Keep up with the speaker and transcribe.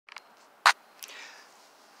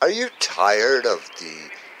Are you tired of the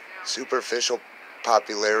superficial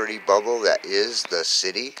popularity bubble that is the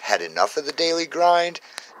city? Had enough of the daily grind?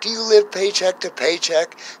 Do you live paycheck to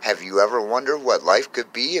paycheck? Have you ever wondered what life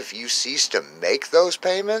could be if you ceased to make those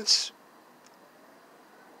payments?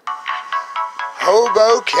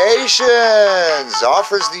 Hobo-Cations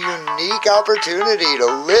offers the unique opportunity to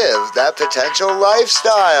live that potential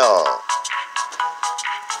lifestyle.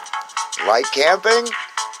 Like camping?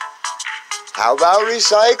 How about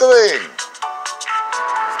recycling?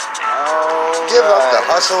 Give up the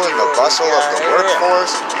hustle and the bustle of the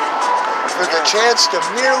workforce for the chance to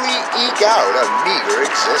merely eke out a meager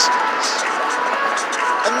existence.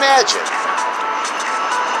 Imagine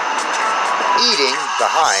eating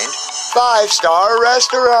behind 5-star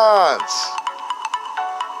restaurants.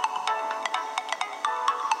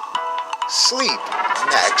 Sleep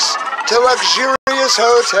next to luxurious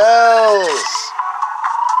hotels.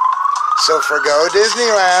 So forgo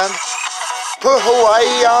Disneyland. Put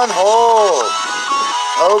Hawaii on hold.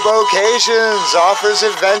 Hobo-Cations offers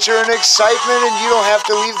adventure and excitement, and you don't have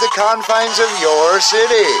to leave the confines of your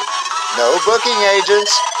city. No booking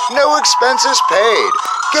agents, no expenses paid.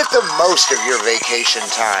 Get the most of your vacation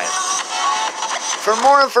time. For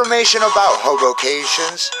more information about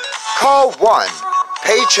Hobo-Cations, call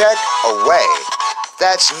 1-Paycheck-Away.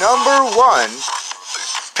 That's number 1,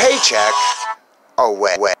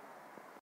 Paycheck-Away.